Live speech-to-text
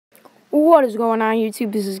What is going on,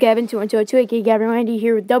 YouTube? This is Gavin212, aka Gavin Randy,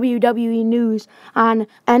 here with WWE news on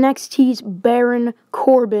NXT's Baron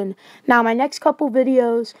Corbin. Now, my next couple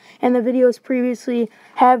videos and the videos previously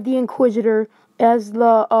have the Inquisitor as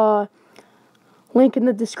the link in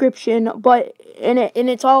the description, but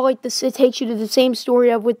it's all like this. It takes you to the same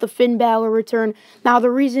story of with the Finn Balor return. Now, the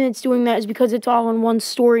reason it's doing that is because it's all in one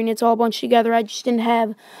story and it's all bunched together. I just didn't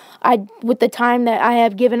have, with the time that I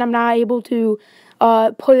have given, I'm not able to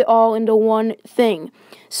put it all into one thing.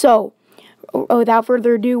 So, without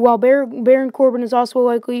further ado, while Baron Corbin is also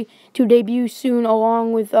likely to debut soon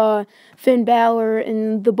along with Finn Balor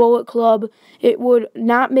and the Bullet Club, it would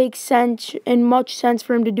not make sense and much sense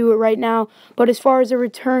for him to do it right now. But as far as a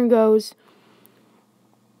return goes,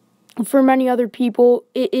 for many other people,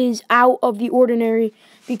 it is out of the ordinary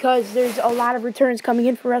because there's a lot of returns coming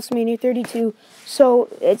in for WrestleMania 32. So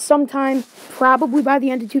it's sometime, probably by the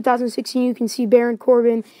end of 2016, you can see Baron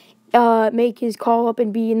Corbin make his call up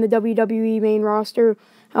and be in the WWE main roster,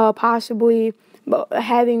 possibly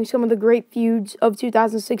having some of the great feuds of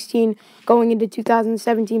 2016 going into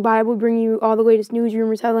 2017. But I will bring you all the latest news,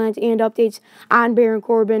 rumors, headlines, and updates on Baron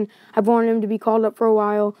Corbin. I've wanted him to be called up for a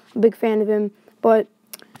while. I'm a big fan of him. But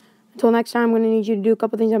until next time, I'm going to need you to do a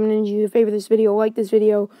couple things. I'm going to need you to favor this video, like this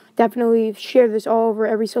video, definitely share this all over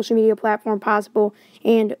every social media platform possible,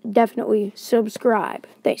 and definitely subscribe.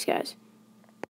 Thanks, guys.